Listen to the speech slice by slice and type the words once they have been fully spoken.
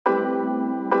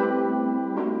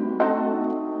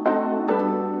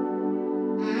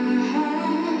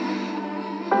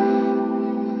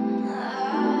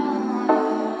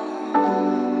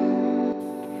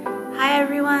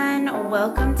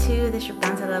Welcome to the Strip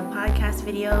Down to Love podcast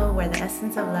video where the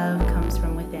essence of love comes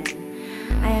from within.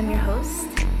 I am your host,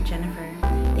 Jennifer.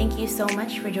 Thank you so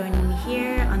much for joining me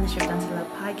here on the Strip Down to Love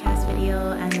podcast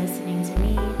video and listening to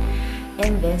me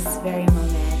in this very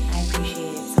moment. I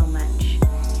appreciate it so much.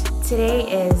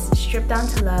 Today is Strip Down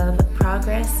to Love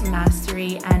Progress,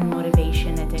 Mastery, and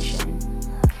Motivation edition.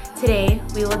 Today,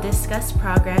 we will discuss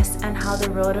progress and how the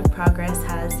road of progress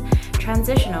has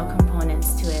transitional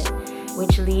components to it,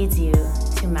 which leads you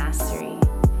to mastery.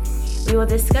 We will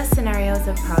discuss scenarios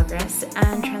of progress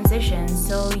and transition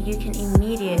so you can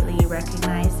immediately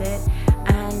recognize it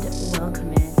and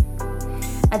welcome it.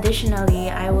 Additionally,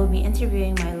 I will be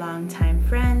interviewing my longtime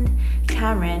friend,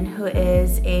 Cameron, who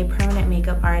is a permanent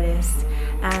makeup artist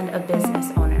and a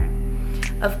business owner.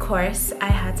 Of course, I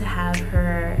had to have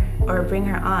her or bring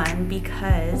her on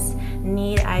because,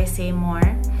 need I say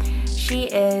more, she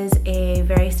is a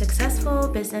very successful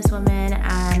businesswoman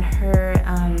and her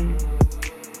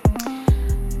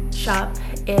shop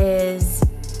is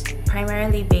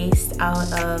primarily based out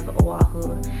of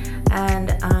Oahu.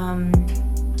 And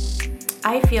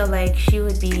I feel like she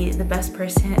would be the best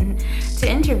person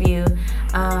to interview.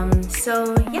 And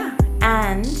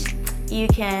you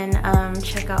can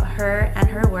check out her and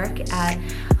her work at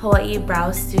Hawaii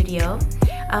Brow Studio.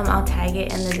 I'll tag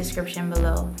it in the description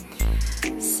below.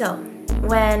 So,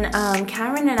 when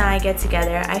Cameron and I get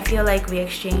together, I feel like we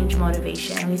exchange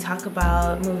motivation. We talk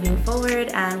about moving forward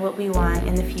and what we want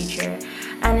in the future.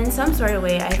 And in some sort of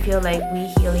way, I feel like we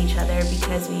heal each other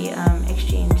because we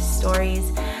exchange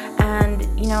stories and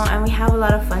we have a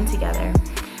lot of fun together.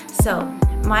 So,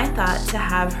 my thought to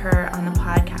have her on the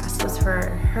podcast was for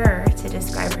her to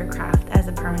describe her craft as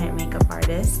a permanent makeup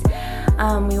artist.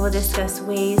 We will discuss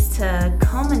ways to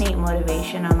culminate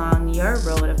motivation along your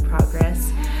road of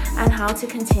progress and how to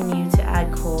continue to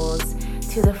add coals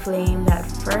to the flame that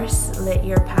first lit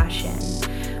your passion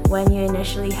when you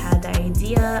initially had the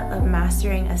idea of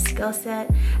mastering a skill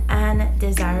set and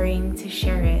desiring to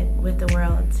share it with the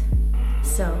world.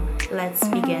 So, let's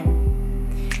begin.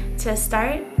 To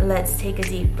start, let's take a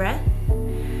deep breath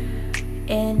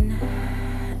in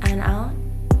and out.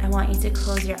 I want you to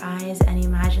close your eyes and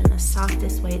imagine the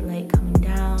softest white light coming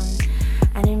down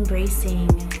and embracing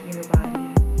your body.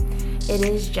 It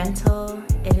is gentle,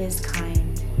 it is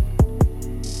kind.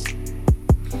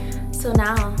 So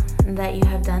now that you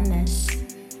have done this,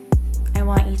 I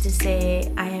want you to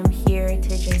say, I am here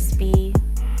to just be.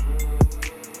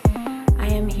 I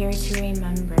am here to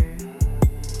remember.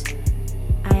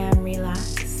 I am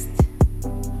relaxed.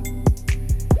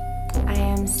 I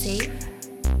am safe.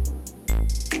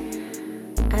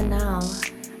 And now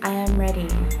I am ready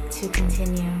to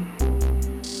continue.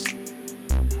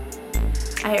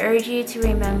 I urge you to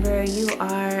remember you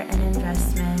are an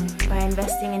investment. By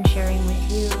investing in sharing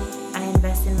with you, I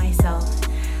invest in myself,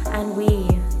 and we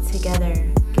together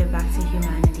give back to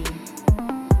humanity.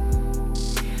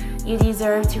 You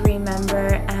deserve to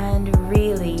remember and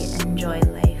really enjoy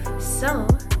life. So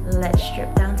let's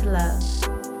strip down to love.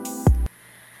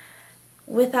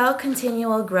 Without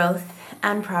continual growth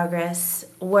and progress,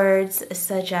 words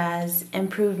such as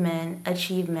improvement,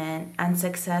 achievement, and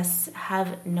success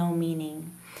have no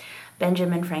meaning.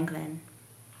 Benjamin Franklin.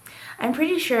 I'm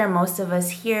pretty sure most of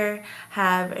us here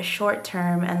have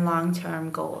short-term and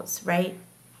long-term goals, right?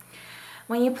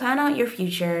 When you plan out your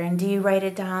future, do you write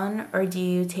it down or do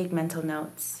you take mental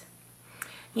notes?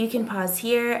 You can pause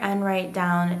here and write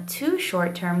down 2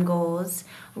 short-term goals,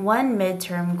 1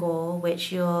 mid-term goal,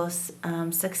 which you'll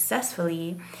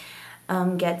successfully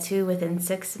get to within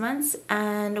 6 months,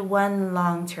 and 1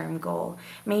 long-term goal,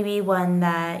 maybe one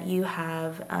that you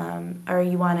have or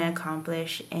you want to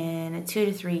accomplish in 2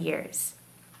 to 3 years.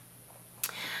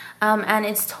 And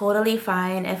it's totally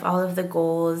fine if all of the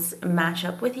goals match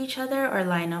up with each other or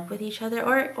line up with each other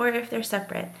or if they're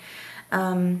separate.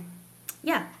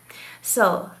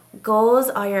 So goals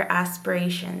are your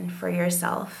aspiration for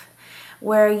yourself,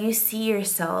 where you see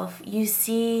yourself, you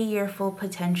see your full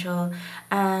potential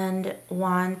and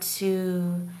want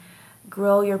to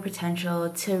grow your potential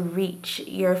to reach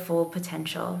your full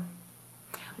potential.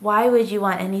 Why would you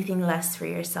want anything less for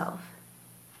yourself?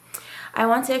 I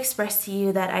want to express to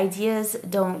you that ideas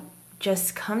don't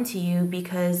just come to you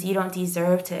because you don't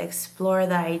deserve to explore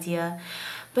the idea,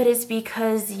 but it's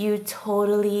because you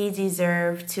totally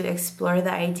deserve to explore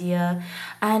the idea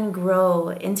and grow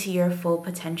into your full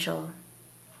potential.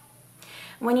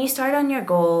 When you start on your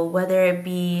goal, whether it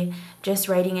be just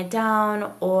writing it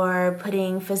down or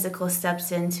putting physical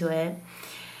steps into it,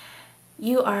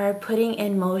 you are putting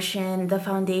in motion the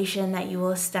foundation that you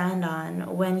will stand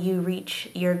on when you reach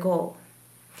your goal.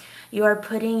 You are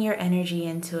putting your energy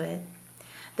into it.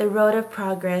 The road of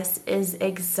progress is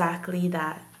exactly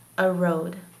that, a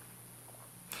road.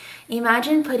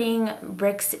 Imagine putting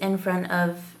bricks in front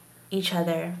of each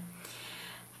other.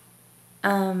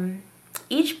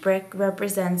 Each brick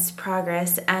represents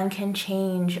progress and can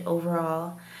change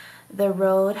overall.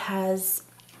 Overall,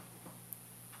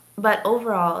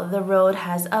 the road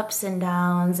has ups and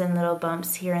downs and little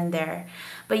bumps here and there.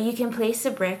 But you place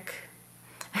a brick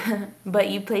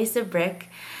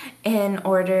in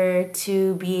order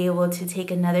to be able to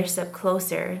take another step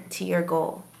closer to your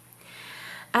goal.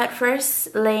 At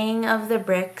first, laying of the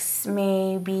bricks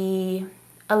may be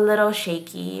a little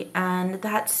shaky, and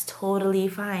that's totally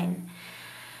fine.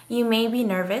 You may be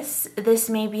nervous. This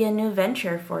may be a new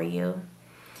venture for you.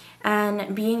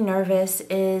 And being nervous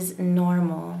is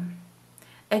normal.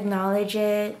 Acknowledge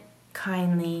it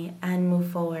kindly and move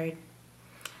forward.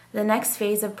 The next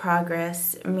phase of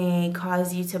progress may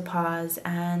cause you to pause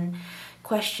and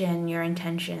question your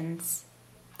intentions.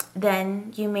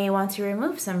 Then you may want to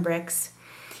remove some bricks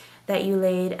that you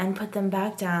laid and put them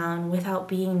back down without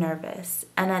being nervous.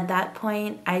 And at that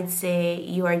point, I'd say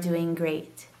you are doing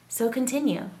great. So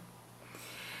continue.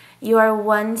 You are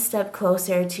one step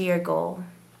closer to your goal.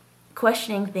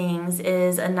 Questioning things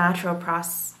is a natural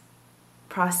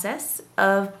process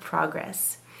of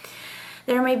progress.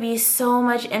 There may be so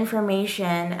much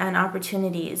information and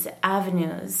opportunities,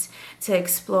 avenues to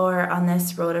explore on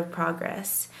this road of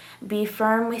progress. Be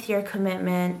firm with your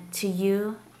commitment to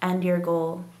you and your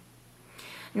goal.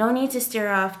 No need to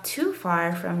steer off too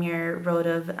far from your road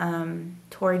of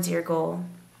towards your goal.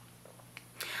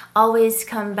 Always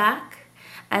come back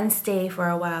and stay for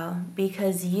a while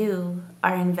because you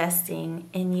are investing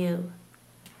in you.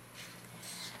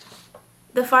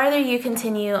 The farther you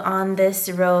continue on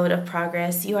this road of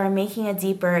progress, you are making a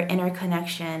deeper inner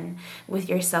connection with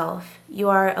yourself. You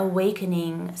are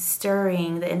awakening,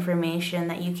 stirring the information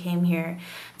that you came here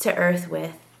to earth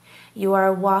with. You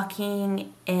are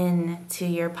walking into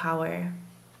your power.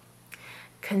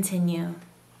 Continue.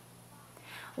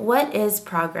 What is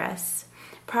progress?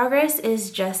 Progress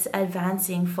is just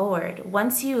advancing forward.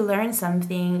 Once you learn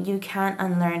something, you can't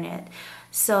unlearn it.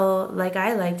 So, like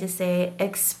I like to say,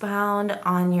 expound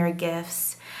on your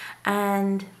gifts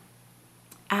and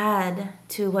add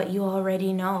to what you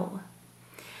already know.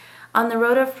 On the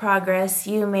road of progress,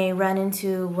 you may run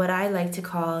into what I like to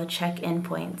call check-in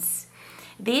points.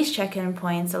 These check-in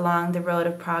points along the road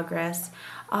of progress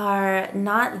are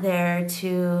not there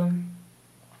to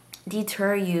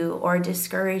deter you or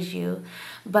discourage you,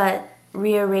 but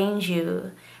rearrange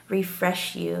you,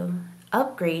 refresh you,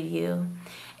 upgrade you.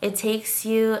 It takes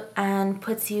you and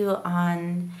puts you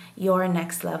on your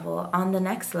next level, on the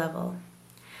next level,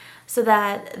 so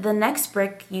that the next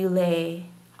brick you lay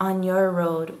on your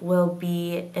road will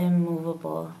be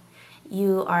immovable.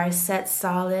 You are set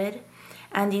solid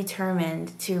and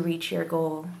determined to reach your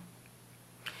goal.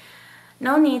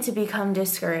 No need to become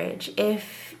discouraged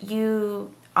if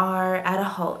you are at a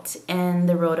halt in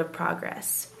the road of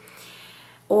progress,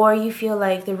 or you feel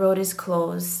like the road is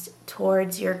closed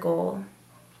towards your goal.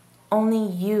 Only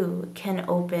you can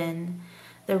open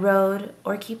the road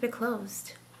or keep it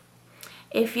closed.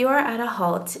 If you are at a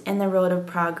halt in the road of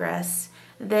progress,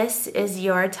 this is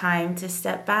your time to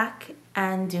step back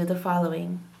and do the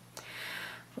following.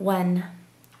 1.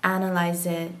 Analyze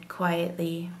it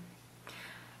quietly.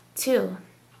 2.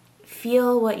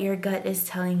 Feel what your gut is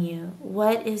telling you.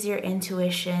 What is your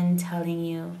intuition telling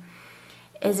you?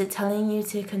 Is it telling you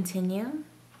to continue?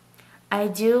 I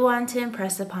do want to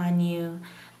impress upon you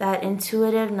that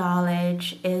intuitive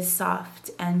knowledge is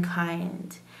soft and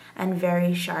kind and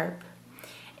very sharp.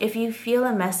 If you feel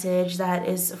a message that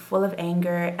is full of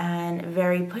anger and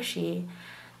very pushy,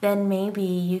 then maybe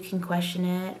you can question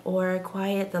it or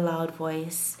quiet the loud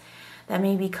voice that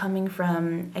may be coming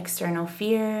from external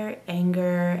fear,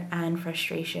 anger, and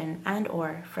frustration,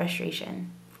 and/or frustration.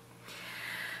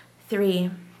 3.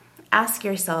 Ask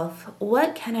yourself,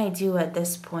 what can I do at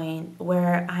this point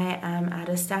where I am at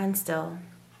a standstill?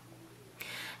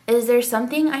 Is there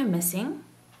something I'm missing?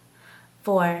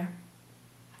 4.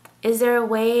 Is there a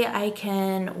way I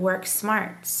can work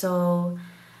smart? So,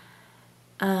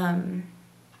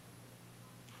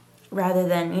 rather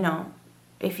than,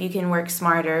 if you can work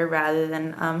smarter rather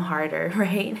than harder,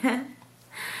 right?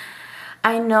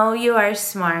 I know you are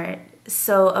smart,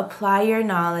 so apply your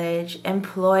knowledge,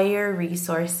 employ your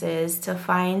resources to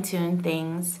fine-tune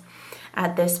things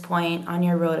at this point on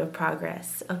your road of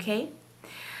progress, okay?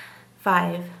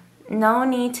 5. No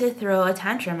need to throw a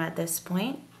tantrum at this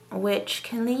point, which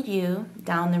can lead you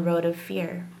down the road of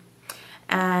fear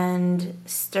and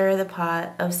stir the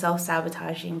pot of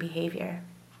self-sabotaging behavior.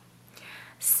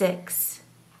 6.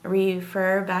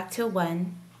 refer back to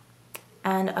one,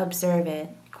 and observe it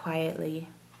quietly.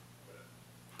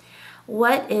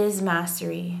 What is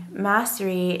mastery?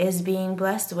 Mastery is being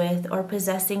blessed with or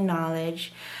possessing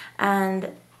knowledge,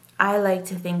 and I like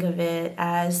to think of it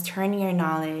as turning your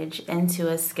knowledge into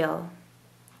a skill.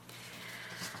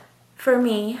 For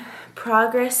me,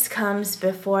 progress comes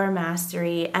before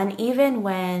mastery, and even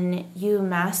when you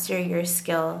master your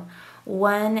skill,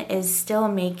 one is still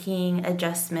making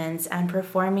adjustments and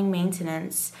performing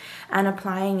maintenance and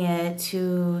applying it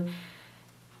to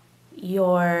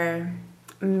your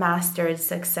mastered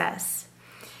success.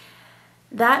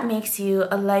 That makes you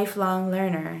a lifelong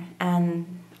learner,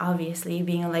 and obviously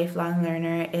being a lifelong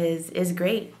learner is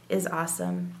great, is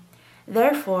awesome.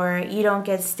 Therefore, you don't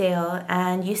get stale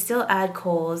and you still add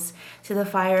coals to the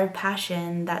fire of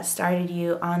passion that started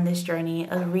you on this journey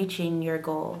of reaching your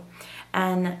goal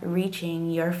and reaching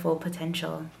your full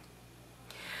potential.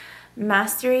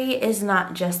 Mastery is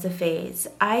not just a phase.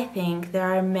 I think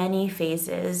there are many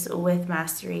phases with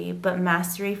mastery, but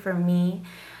mastery for me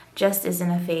just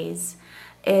isn't a phase.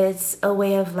 It's a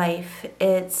way of life.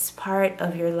 It's part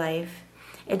of your life.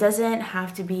 It doesn't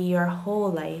have to be your whole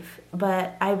life,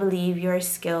 but I believe your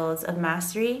skills of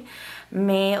mastery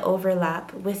may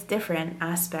overlap with different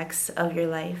aspects of your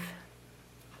life.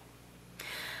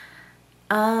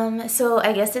 So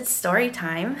I guess it's story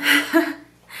time.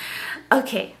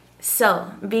 Okay.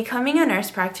 So, becoming a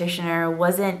nurse practitioner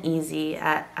wasn't easy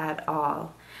at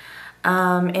all.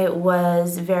 It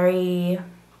was very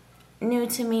new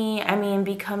to me. I mean,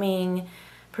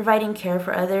 providing care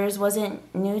for others wasn't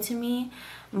new to me,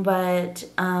 but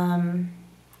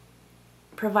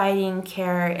providing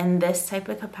care in this type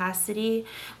of capacity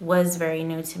was very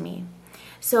new to me.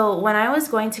 So, when I was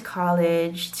going to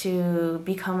college to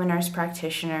become a nurse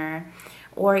practitioner,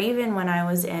 or even when I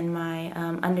was in my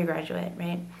undergraduate,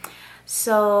 right?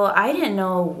 So I didn't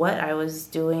know what I was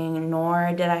doing,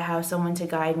 nor did I have someone to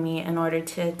guide me in order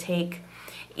to take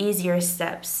easier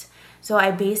steps. So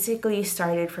I basically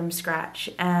started from scratch,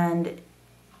 and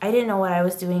I didn't know what I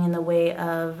was doing in the way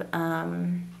of,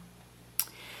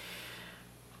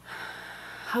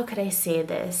 how could I say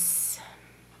this?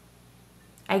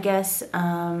 I guess,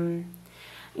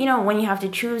 when you have to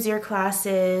choose your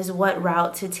classes, what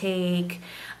route to take,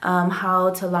 how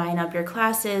to line up your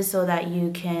classes so that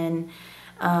you can,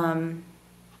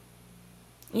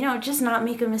 just not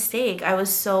make a mistake. I was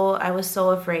so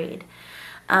afraid.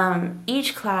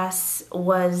 Each class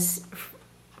was,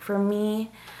 for me,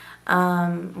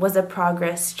 was a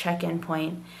progress check-in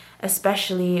point,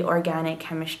 especially organic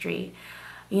chemistry.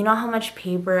 You know how much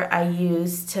paper I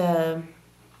used to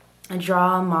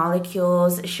draw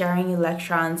molecules sharing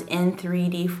electrons in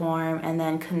 3D form and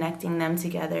then connecting them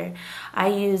together. I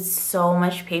used so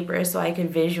much paper so I could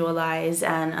visualize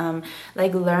and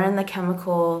learn the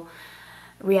chemical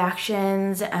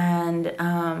reactions,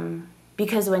 and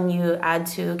because when you add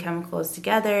two chemicals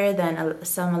together, then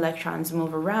some electrons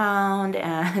move around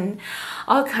and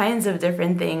all kinds of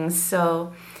different things.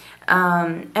 So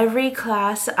every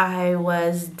class I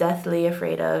was deathly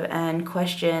afraid of and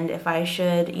questioned if I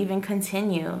should even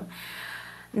continue.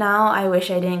 Now I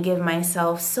wish I didn't give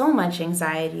myself so much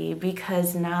anxiety,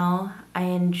 because now I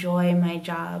enjoy my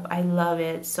job. I love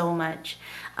it so much.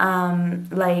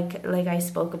 Like I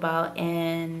spoke about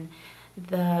in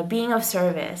the Being of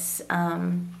Service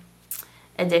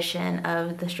edition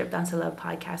of the Strip Down to Love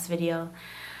podcast video.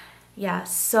 Yeah,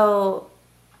 so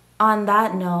on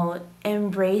that note,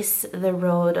 embrace the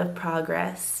road of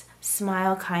progress,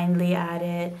 smile kindly at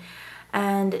it,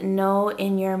 and know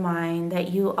in your mind that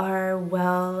you are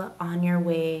well on your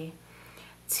way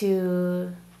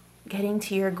to getting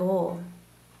to your goal.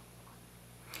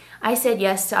 I said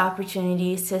yes to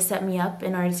opportunities to set me up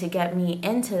in order to get me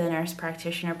into the nurse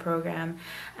practitioner program,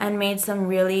 and made some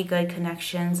really good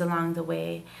connections along the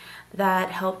way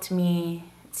that helped me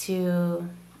to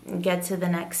get to the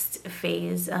next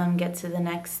phase, get to the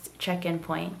next check-in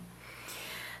point.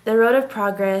 The road of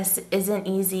progress isn't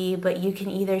easy, but you can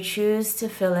either choose to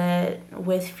fill it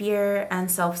with fear and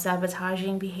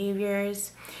self-sabotaging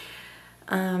behaviors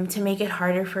to make it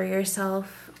harder for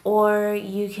yourself, or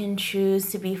you can choose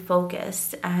to be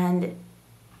focused and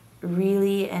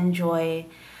really enjoy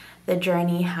the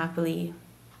journey happily.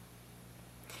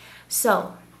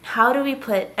 So, how do we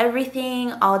put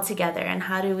everything all together, and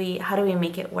how do we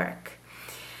make it work?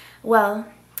 Well,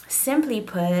 simply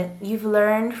put, you've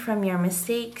learned from your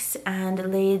mistakes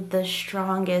and laid the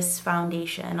strongest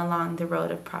foundation along the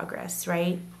road of progress,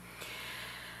 right?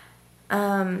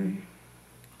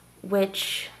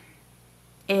 Which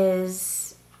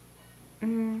is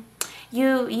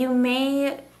you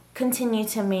may continue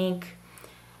to make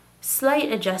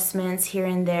slight adjustments here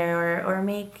and there, or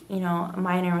make, you know,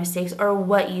 minor mistakes, or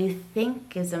what you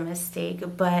think is a mistake,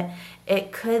 but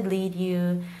it could lead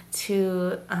you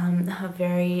to a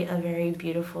very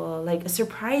beautiful, like a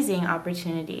surprising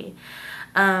opportunity.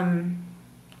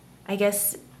 I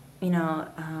guess, you know,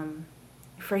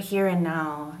 for here and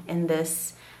now in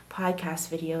this podcast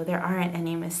video, there aren't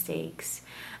any mistakes.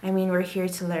 I mean, we're here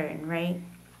to learn, right?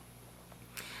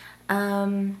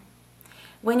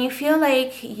 When you feel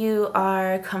like you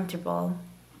are comfortable,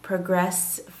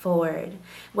 progress forward,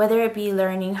 whether it be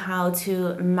learning how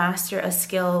to master a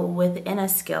skill within a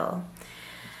skill.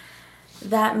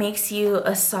 That makes you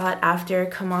a sought after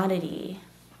commodity.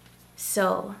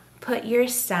 So put your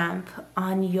stamp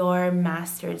on your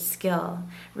mastered skill,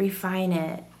 refine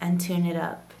it, and tune it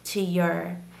up to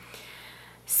your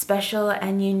special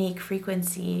and unique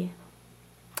frequency.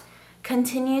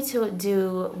 Continue to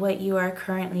do what you are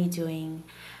currently doing.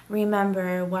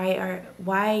 Remember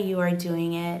why you are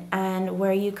doing it and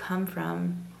where you come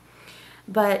from.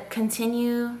 But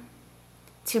continue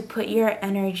to put your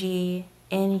energy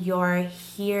in your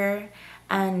here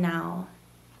and now.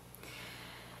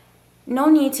 No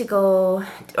need to go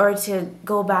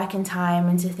back in time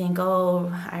and to think,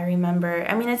 oh, I remember.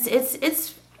 I mean,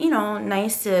 it's you know,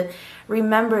 nice to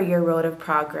remember your road of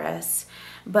progress,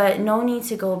 but no need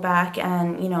to go back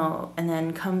and, you know, and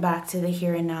then come back to the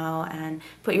here and now and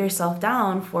put yourself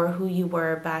down for who you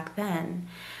were back then.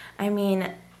 I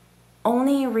mean,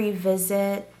 only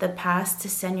revisit the past to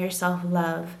send yourself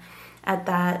love at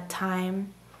that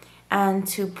time and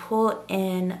to pull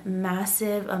in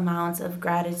massive amounts of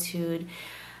gratitude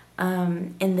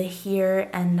in the here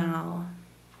and now.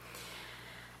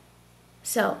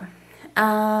 So,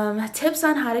 tips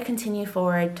on how to continue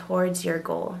forward towards your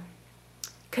goal.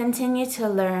 Continue to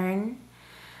learn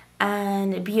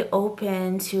and be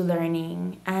open to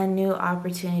learning and new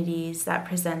opportunities that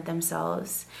present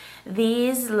themselves.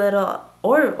 These little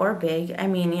or big, I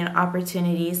mean, you know,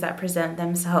 opportunities that present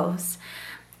themselves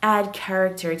add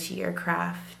character to your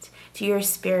craft, to your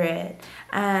spirit,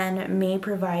 and may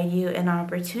provide you an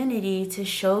opportunity to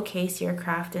showcase your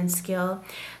craft and skill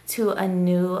to a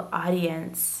new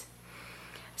audience.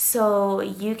 So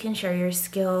you can share your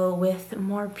skill with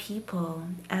more people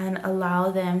and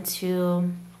allow them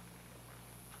to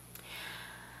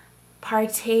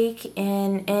partake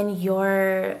in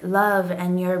your love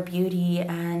and your beauty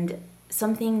and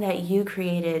something that you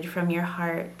created from your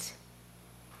heart.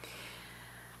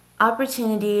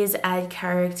 Opportunities add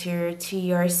character to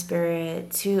your spirit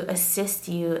to assist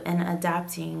you in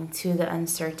adapting to the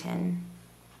uncertain.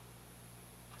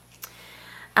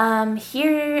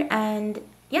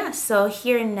 So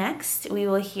here next we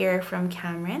will hear from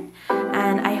Cameron,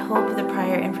 and I hope the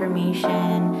prior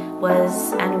information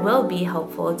was and will be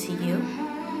helpful to you.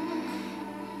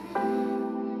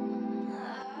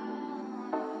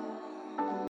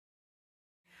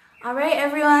 Alright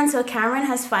everyone, so Cameron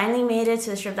has finally made it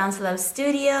to the Strip Down to Love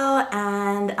studio,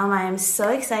 and I am so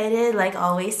excited, like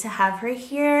always, to have her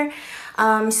here.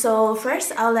 So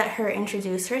first I'll let her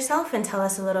introduce herself and tell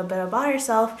us a little bit about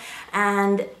herself.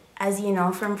 And as you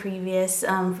know from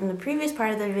the previous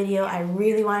part of the video, I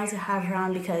really wanted to have her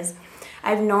on because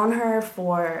I've known her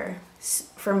for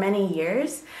many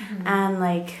years, and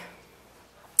like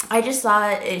I just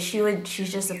thought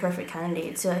she's just a perfect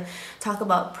candidate to talk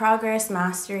about progress,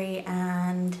 mastery,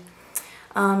 and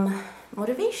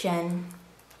motivation.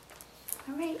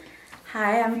 All right.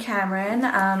 Hi, I'm Cameron.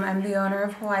 I'm the owner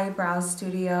of Hawaii Brows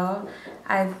Studio.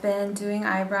 I've been doing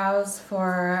eyebrows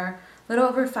for a little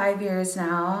over 5 years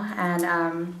now, and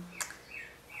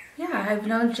I've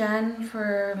known Jen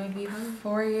for maybe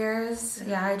 4 years.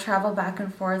 Yeah, I travel back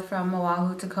and forth from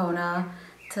Oahu to Kona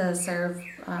to serve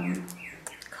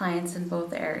clients in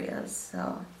both areas.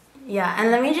 So yeah,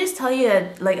 and let me just tell you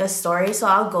a story. So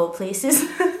I'll go places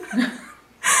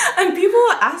and people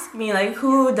will ask me like,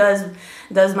 who does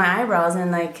my eyebrows,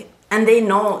 and they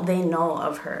know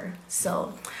of her.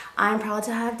 So I'm proud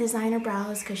to have designer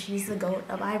brows because she's the GOAT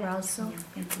of eyebrows. So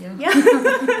thank you. Yeah.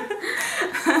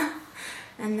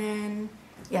 And then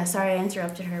sorry I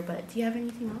interrupted her, but do you have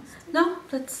anything else? No,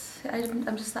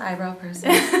 I'm just the eyebrow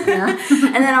person. Yeah.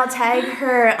 And then I'll tag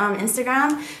her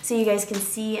Instagram so you guys can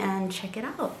see and check it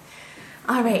out.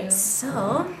 All right,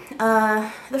 so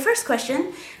the first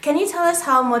question, can you tell us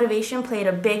how motivation played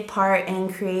a big part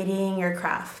in creating your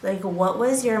craft? Like, what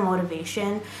was your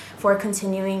motivation for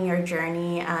continuing your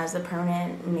journey as a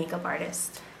permanent makeup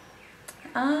artist?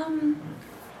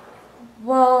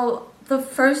 Well, the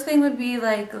first thing would be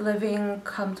like living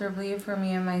comfortably for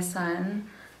me and my son.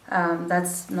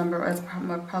 That's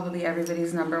probably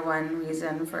everybody's number one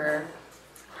reason for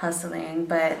hustling.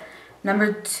 But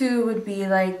Number 2 would be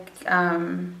like, I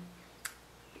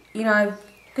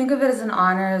think of it as an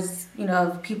honor, as,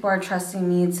 if people are trusting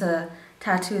me to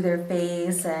tattoo their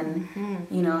face and,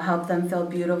 help them feel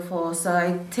beautiful. So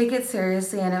I take it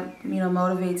seriously, and it,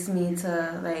 motivates me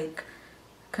to, like,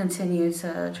 continue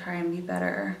to try and be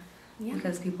better. Yeah.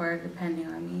 Because people are depending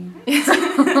on me.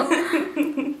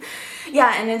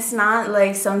 Yeah, and it's not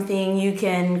like something you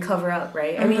can cover up,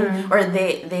 right? I mean, or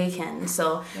they can.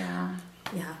 So yeah.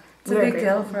 It's a big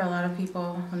deal for a lot of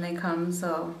people when they come.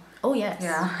 So oh yes.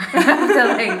 Yeah. I have to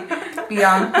like be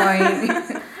on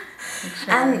point.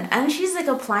 Sure. And she's like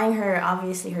applying her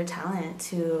talent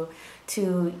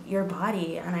to your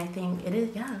body, and I think it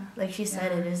is, like she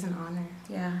said, it is an honor.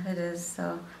 Yeah, it is.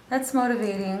 So that's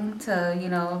motivating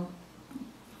to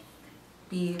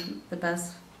be the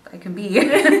best I can be.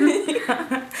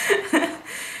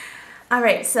 All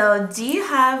right, so do you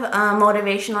have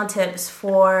motivational tips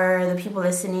for the people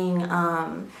listening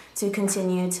to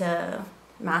continue to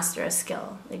master a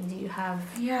skill? Like, do you have...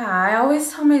 Yeah, I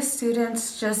always tell my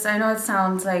students, I know it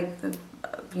sounds like,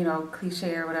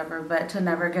 cliche or whatever, but to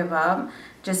never give up.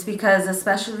 Just because,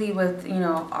 especially with,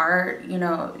 art,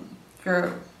 you're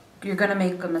going to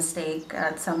make a mistake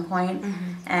at some point.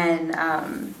 And,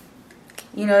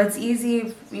 it's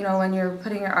easy, when you're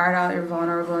putting your art out, you're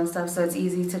vulnerable and stuff, so it's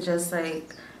easy to just,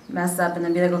 like, mess up and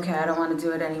then be like, okay, I don't want to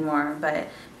do it anymore. But if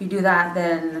you do that,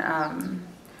 then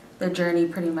the journey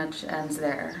pretty much ends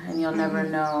there, and you'll never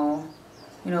know,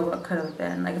 what could have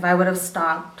been. Like, if I would have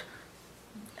stopped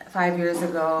 5 years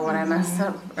ago when I messed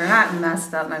up, or not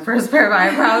messed up, my first pair of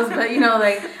eyebrows, but,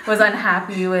 was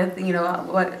unhappy with,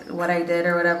 what I did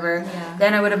or whatever,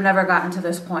 then I would have never gotten to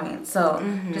this point. So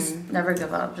just never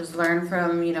give up. Just learn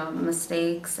from,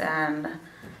 mistakes and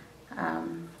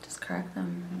just correct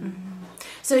them.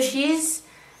 So she's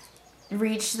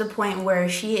reached the point where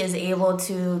she is able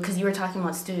to, because you were talking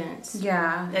about students.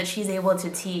 Yeah. That she's able to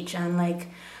teach, and, like,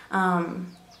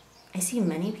 I see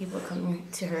many people coming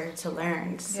to her to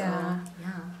learn. So,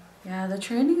 yeah, the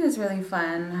training is really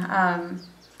fun.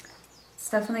 It's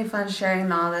definitely fun sharing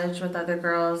knowledge with other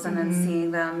girls and then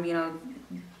seeing them,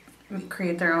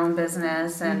 create their own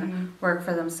business and work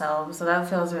for themselves. So that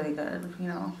feels really good,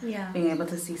 being able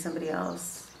to see somebody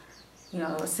else,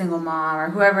 a single mom or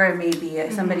whoever it may be,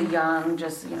 somebody young,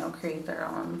 just, create their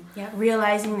own. Yeah,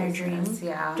 realizing their dreams.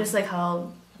 Yeah. Just like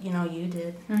how, you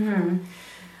did.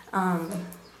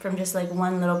 From just like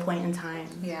one little point in time.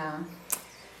 Yeah.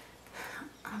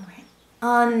 All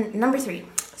right. Number 3.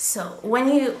 So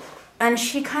when you, and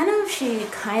she kind of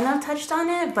touched on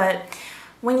it, but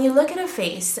when you look at a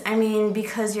face, I mean,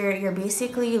 because you're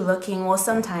basically looking, well,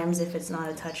 sometimes if it's not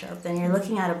a touch-up, then you're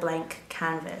looking at a blank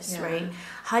canvas, right?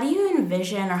 How do you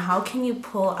envision, or how can you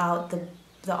pull out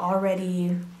the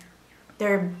already,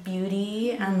 their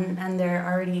beauty and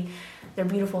their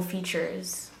beautiful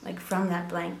features, like, from that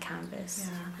blank canvas?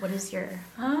 What is your...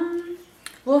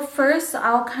 Well, first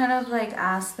I'll kind of like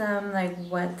ask them like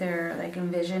what they're like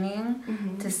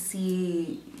envisioning to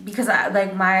see, because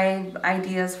my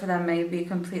ideas for them may be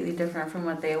completely different from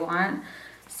what they want.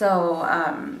 So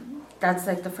that's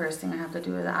like the first thing I have to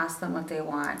do is ask them what they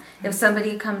want. If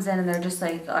somebody comes in and they're just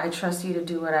like, oh, I trust you to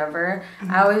do whatever,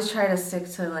 I always try to stick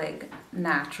to like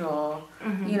natural,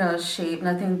 shape,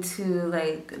 nothing too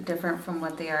like different from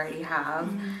what they already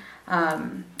have.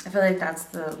 I feel like that's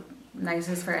the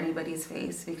nicest for anybody's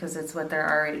face, because it's what they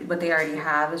already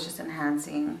have is just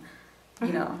enhancing,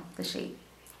 the shape.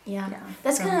 Yeah.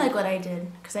 That's kind of like what I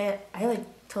did, because I like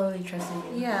totally trusted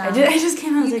you. Yeah. I just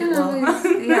came out and was like,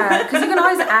 whoa. Yeah, because you can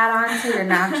always add on to your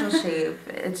natural shape.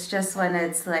 It's just when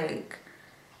it's like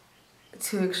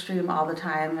too extreme all the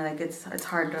time, and like it's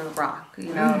hard to rock,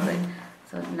 like,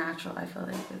 so natural, I feel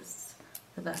like, is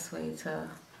the best way to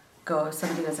go if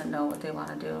somebody doesn't know what they want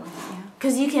to do. Yeah,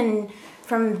 because you can,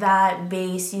 from that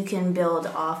base, you can build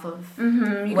off of you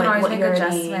can always make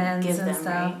adjustments give and them,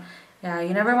 stuff. right? Yeah,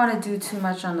 you never want to do too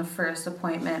much on the first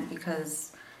appointment,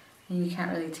 because you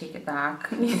can't really take it back.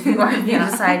 If you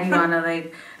decide you want to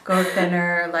like go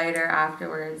thinner or lighter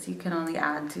afterwards, you can only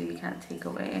add to, you can't take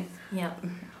away. Yep.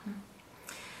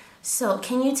 So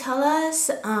can you tell us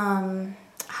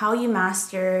how you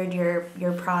mastered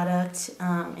your product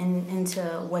into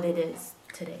what it is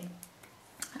today?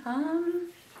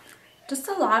 Just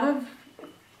a lot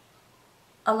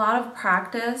of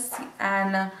practice,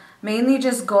 and mainly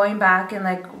just going back and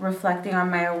like reflecting on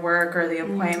my work or the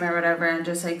appointment or whatever, and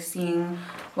just like seeing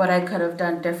what I could have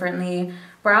done differently.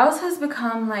 Brows has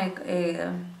become like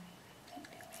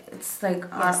it's like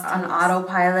on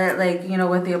autopilot, like,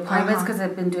 with the appointments, because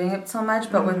I've been doing it so much,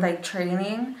 but with like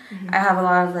training, I have a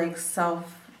lot of like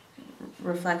self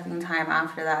reflecting time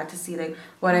after that to see like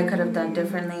what I could have done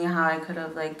differently, how I could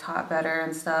have like taught better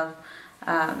and stuff.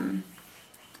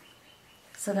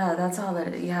 So that's all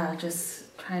that. Yeah,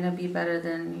 just trying to be better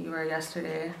than you were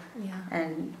yesterday. Yeah.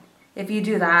 And if you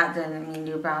do that, then I mean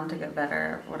you're bound to get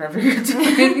better, whatever you're doing.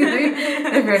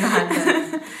 If you're not,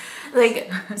 then.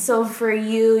 Like, so for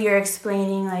you, you're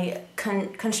explaining like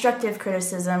constructive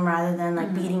criticism rather than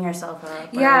like beating yourself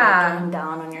up or like, getting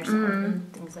down on yourself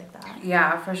and things like that.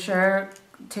 Yeah, for sure.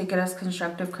 Take it as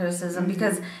constructive criticism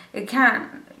because it can't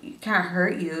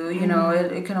hurt you. You know,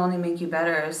 it can only make you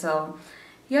better. So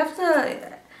you have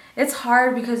to. It's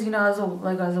hard because, you know, as a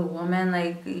woman,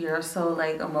 like you're so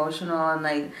like emotional and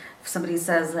like if somebody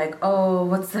says like, oh,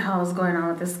 what's the hell is going on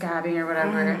with this scabbing or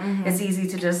whatever, it's easy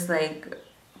to just like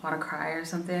want to cry or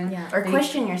something. Yeah, or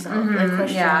question yourself. Like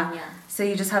question, yeah. So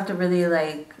you just have to really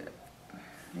like,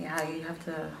 you have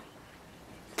to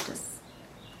just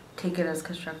take it as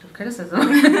constructive criticism.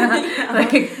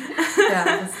 Like,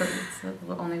 that's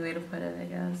the only way to put it, I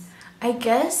guess. I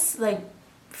guess like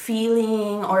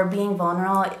feeling or being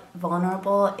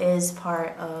vulnerable is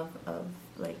part of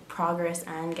like progress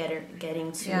and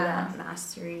getting to that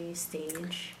mastery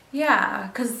stage. Yeah,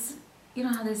 because you know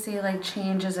how they say like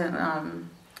change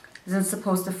isn't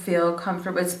supposed to feel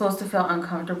comfortable. It's supposed to feel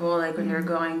uncomfortable, like when you're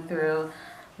going through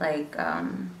like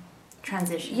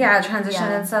transition. Yeah, transition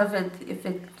and stuff. If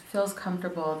it feels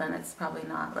comfortable, then it's probably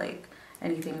not like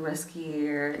anything risky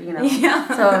or you know. Yeah.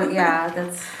 So yeah,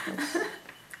 that's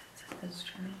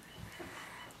true.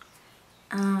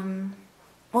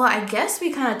 Well, I guess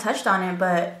we kind of touched on it,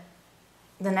 but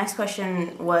the next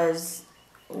question was,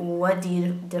 what do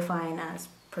you define as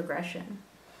progression?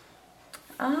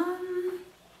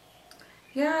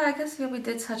 Yeah, I guess we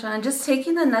did touch on it. Just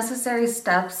taking the necessary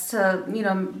steps to, you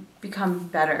know, become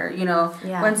better. You know,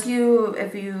 once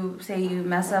if you say you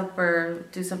mess up or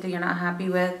do something you're not happy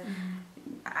with,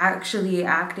 actually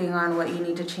acting on what you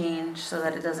need to change so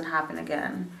that it doesn't happen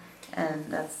again. And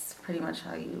that's pretty much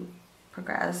how you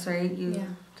progress, right?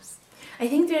 I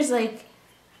think there's like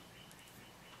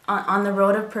on the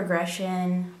road of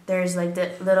progression, there's like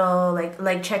the little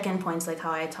like check-in points, like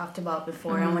how I talked about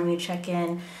before. And when you check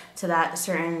in to that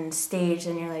certain stage,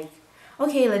 then you're like,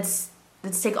 okay, let's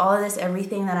take all of this,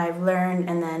 everything that I've learned,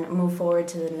 and then move forward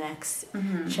to the next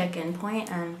check-in point.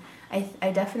 And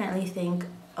I definitely think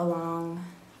along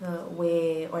the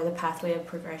way or the pathway of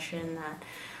progression that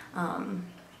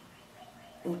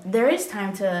there is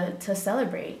time to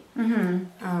celebrate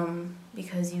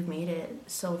because you've made it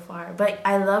so far. But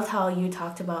I loved how you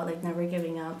talked about like never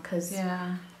giving up because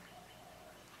I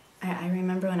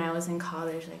remember when I was in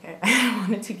college, like I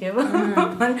wanted to give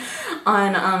up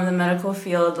on the medical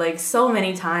field like so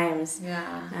many times.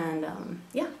 Yeah. And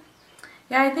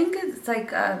I think it's like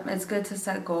it's good to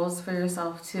set goals for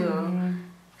yourself too,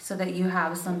 so that you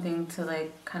have something to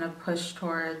like kind of push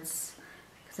towards.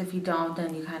 Because if you don't,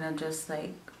 then you kind of just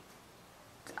like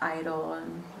idle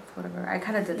and whatever. I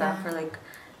kind of did that for like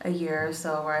a year or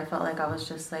so, where I felt like I was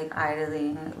just like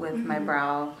idling with my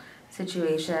brow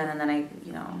situation, and then I,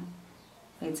 you know,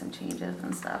 made some changes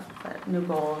and stuff, but new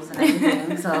goals and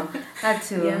everything. So that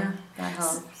too, that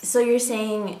helps. So you're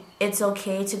saying it's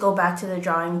okay to go back to the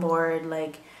drawing board,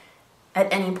 like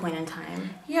at any point in time?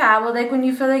 Yeah, well, like when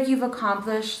you feel like you've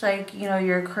accomplished like, you know,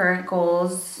 your current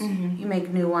goals, you make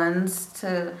new ones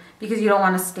because you don't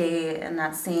want to stay in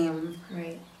that same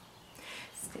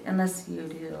unless you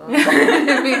do.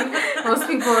 I mean, most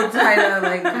people try to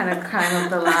like kind of climb up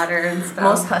the ladder and stuff.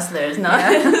 Most hustlers, no.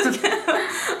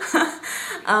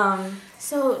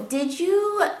 So did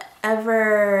you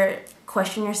ever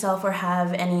question yourself or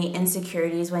have any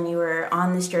insecurities when you were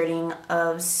on this journey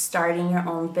of starting your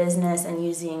own business and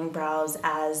using Brows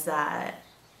as that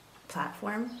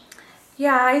platform?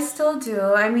 Yeah, I still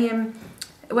do. I mean,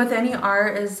 with any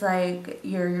art is like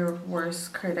your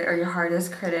worst critic or your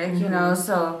hardest critic, you know,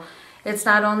 so it's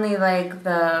not only like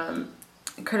the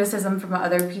criticism from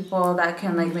other people that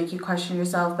can like make you question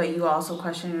yourself, but you also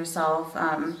question yourself.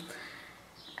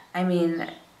 I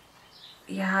mean,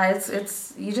 yeah,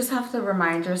 it's you just have to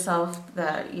remind yourself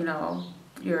that, you know,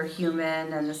 you're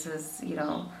human and this is, you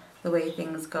know, the way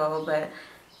things go. But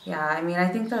yeah, I mean, I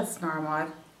think that's normal.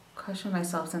 I've questioned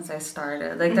myself since I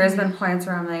started. Like there's been points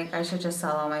where I'm like, I should just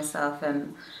sell all my stuff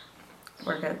and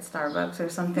work at Starbucks or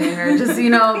something, or just, you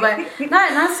know, but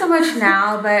not so much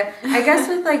now. But I guess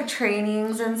with like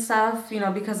trainings and stuff, you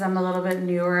know, because I'm a little bit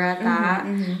newer at that,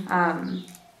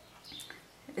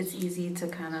 it's easy to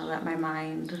kind of let my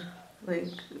mind like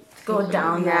go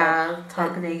down,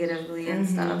 talk negatively and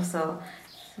stuff. So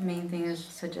the main thing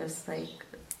is to just like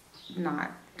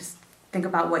not just think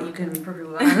about what you can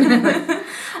improve on.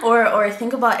 or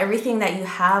think about everything that you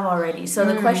have already. So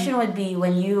the question would be,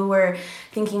 when you were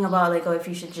thinking about like, oh, if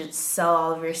you should just sell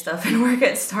all of your stuff and work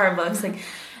at Starbucks, like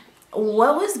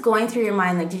what was going through your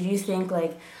mind? Like, did you think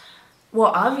like,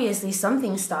 well, obviously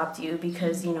something stopped you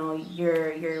because, you know,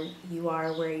 you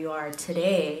are where you are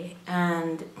today.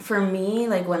 And for me,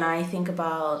 like when I think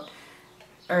about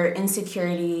or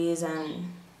insecurities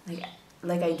and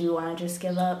like I do want to just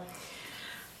give up,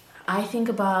 I think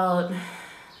about,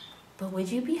 but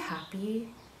would you be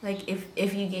happy like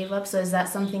if you gave up? So is that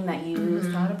something that you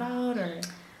thought about, or?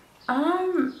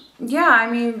 Yeah, I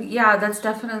mean, yeah, that's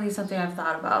definitely something I've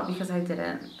thought about, because I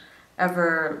didn't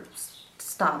ever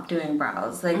stop doing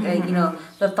brows. Like, you know,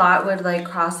 the thought would like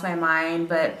cross my mind,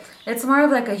 but it's more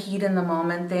of like a heat in the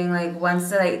moment thing. Like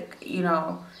once, like, you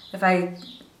know, if I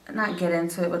not get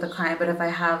into it with a client, but if I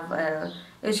have a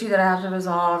issue that I have to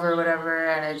resolve or whatever,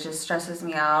 and it just stresses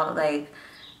me out, like,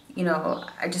 you know,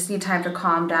 I just need time to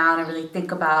calm down and really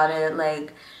think about it.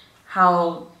 Like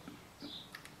how,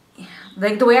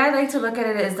 like the way I like to look at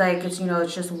it is like, it's, you know,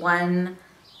 it's just one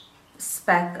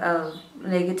speck of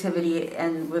negativity,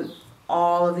 and with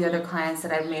all of the other clients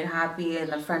that I've made happy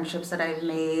and the friendships that I've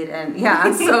made, and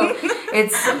yeah, so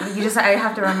it's, I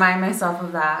have to remind myself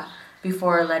of that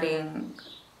before letting,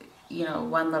 you know,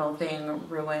 one little thing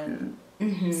ruin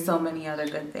so many other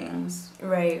good things.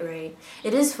 Right.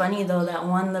 It is funny though, that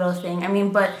one little thing. I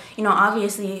mean, but you know,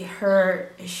 obviously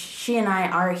she and I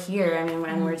are here. I mean,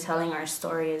 when we're telling our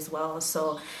story as well.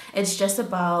 So it's just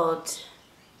about,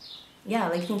 yeah,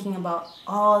 like thinking about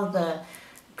all the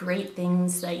great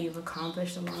things that you've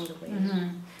accomplished along the way.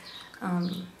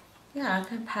 Yeah,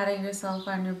 kind of patting yourself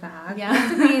on your back. Yeah. You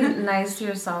have to be nice to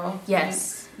yourself.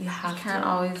 Yes, you have to. Can't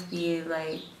always be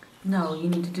like, no, you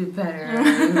need to do better.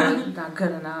 You're not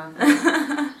good enough.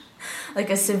 Like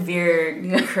a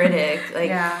severe critic. Like,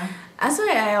 yeah. That's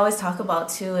what I always talk about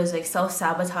too, is like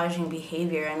self-sabotaging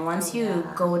behavior. And once you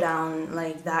go down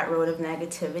like that road of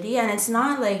negativity, and it's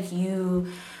not like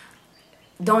you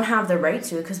don't have the right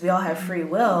to, because we all have free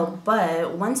will,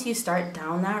 but once you start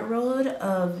down that road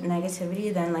of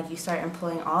negativity, then like you start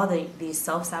employing all these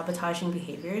self-sabotaging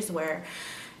behaviors where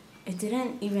it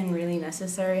didn't even really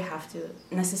necessarily have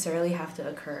to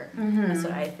occur. That's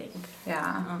what I think.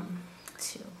 Yeah.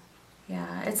 Too.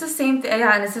 Yeah, it's the same.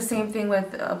 Yeah, and it's the same thing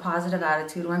with a positive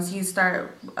attitude. Once you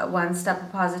start one step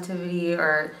of positivity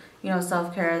or, you know,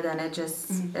 self-care, then it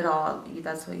just it all,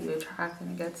 that's what you attract,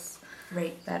 and it gets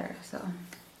better. So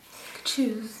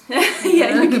choose.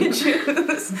 Yeah, you can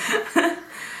choose.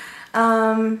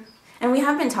 And we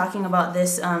have been talking about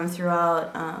this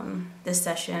throughout this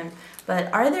session.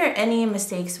 But are there any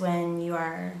mistakes when you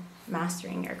are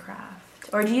mastering your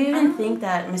craft? Or do you even think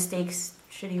that mistakes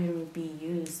should even be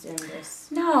used in this?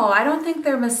 No, I don't think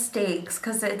they're mistakes,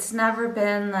 because it's never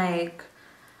been like,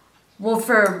 well,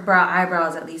 for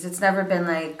eyebrows at least, it's never been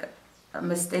like a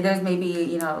mistake. There's maybe,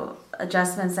 you know,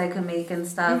 adjustments I could make and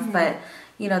stuff, but,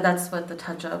 you know, that's what the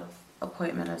touch-up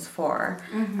appointment is for.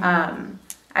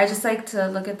 I just like to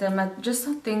look at them as just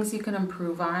some things you can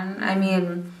improve on. I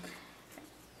mean,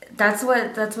 that's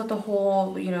what the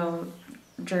whole, you know,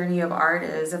 journey of art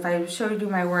is. If I showed you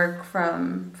my work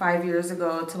from 5 years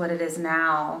ago to what it is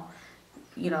now,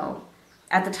 you know,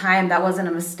 at the time that wasn't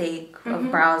a mistake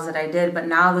of brows that I did, but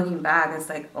now looking back, it's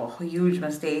like a huge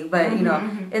mistake. But you know,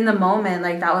 in the moment,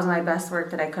 like that was my best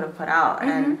work that I could have put out,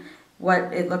 and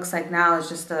what it looks like now is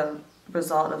just a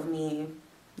result of me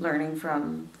learning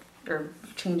from or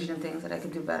changing things that I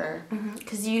could do better.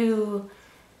 Because you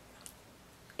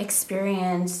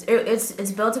experience,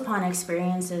 it's built upon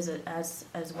experiences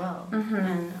as well,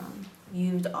 and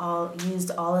used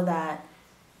all of that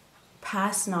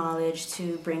past knowledge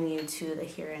to bring you to the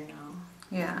here and now.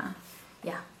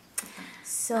 Yeah.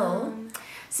 So,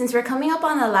 since we're coming up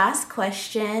on the last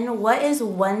question, what is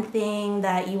one thing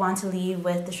that you want to leave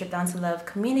with the Strip Down to Love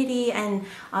community? And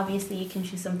obviously, you can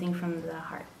choose something from the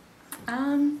heart.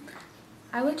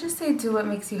 I would just say do what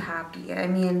makes you happy. I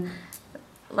mean,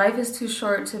 life is too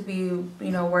short to be, you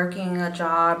know, working a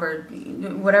job or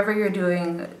whatever you're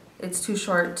doing. It's too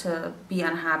short to be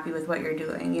unhappy with what you're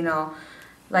doing, you know.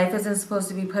 Life isn't supposed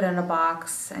to be put in a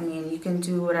box. I mean, you can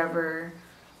do whatever,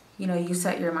 you know, you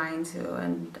set your mind to,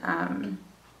 and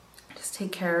just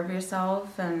take care of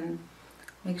yourself and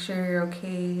make sure you're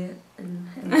okay in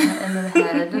the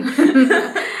head.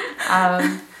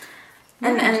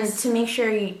 And to make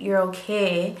sure you're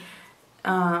okay,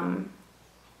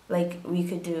 like we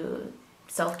could do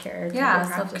self-care. Yeah,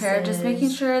 self-care. Just making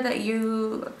sure that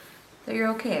you're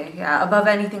okay. Yeah, above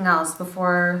anything else.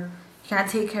 Before, you can't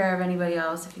take care of anybody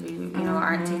else if you know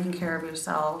aren't taking care of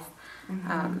yourself.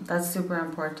 That's super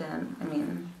important. I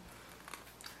mean,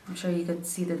 I'm sure you could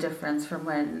see the difference from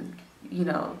when,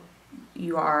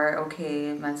 you are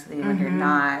okay mentally when you're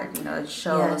not. It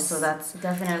shows. Yes, so that's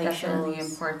definitely shows.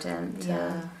 Important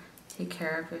to take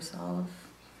care of yourself.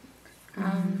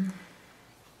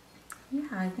 Yeah,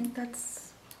 I think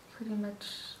that's pretty much.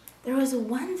 There was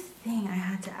one thing I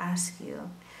had to ask you.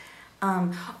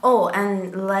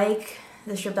 And like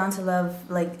the Strip Down to Love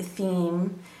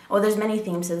theme. Well, there's many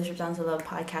themes to the Strip Down to Love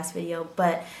podcast video,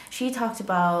 but she talked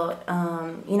about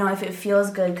if it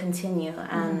feels good, continue,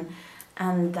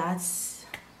 and that's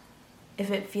if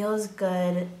it feels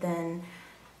good, then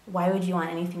why would you want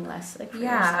anything less? For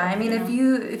yourself, I mean, if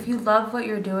you love what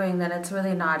you're doing, then it's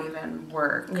really not even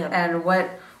work. Yep. And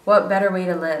what better way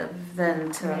to live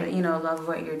than to love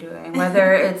what you're doing,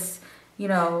 whether it's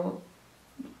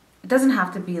it doesn't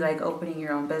have to be like opening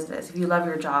your own business. If you love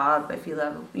your job, if you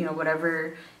love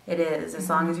whatever it is, as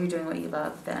long as you're doing what you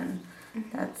love, then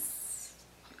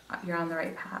you're on the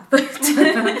right path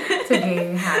to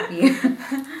being happy.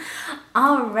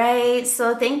 All right,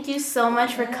 so thank you so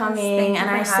much for coming, and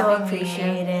I so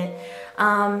appreciate it.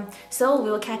 So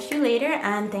we will catch you later,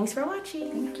 and thanks for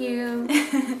watching. Thank you.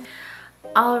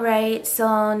 All right,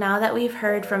 so now that we've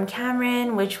heard from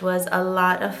Cameron, which was a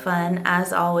lot of fun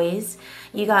as always,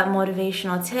 you got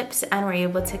motivational tips and were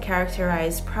able to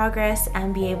characterize progress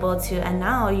and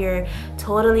now you're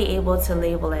totally able to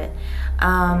label it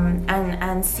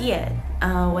and see it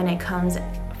when it comes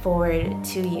forward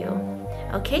to you.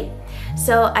 Okay,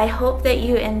 so I hope that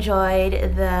you enjoyed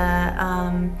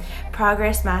the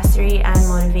Progress, Mastery, and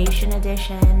Motivation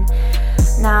edition.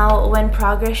 Now, when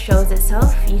progress shows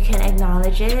itself, you can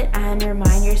acknowledge it and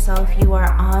remind yourself you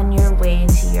are on your way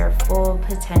to your full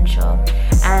potential.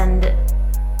 And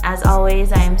as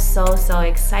always, I am so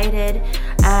excited,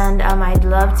 and I'd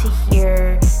love to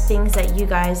hear things that you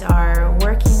guys are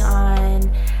working on,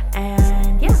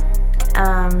 and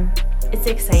it's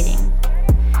exciting.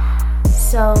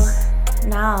 So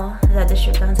now that the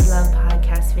Strip Down to Love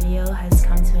podcast video has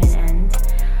come to an end,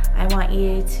 I want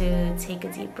you to take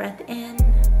a deep breath in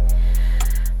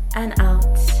and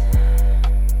out.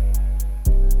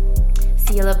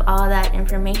 Seal up all that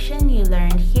information you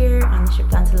learned here on the Strip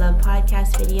Down to Love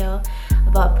podcast video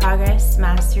about progress,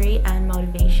 mastery, and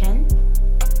motivation.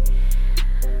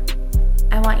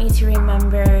 I want you to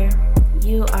remember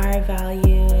you are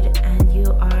valued and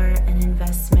you are an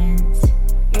investment.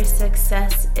 Your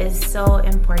success is so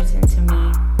important to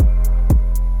me.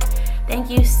 Thank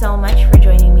you so much for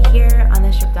joining me here on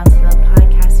the Strip Down to Love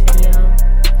podcast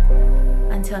video.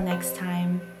 Until next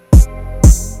time.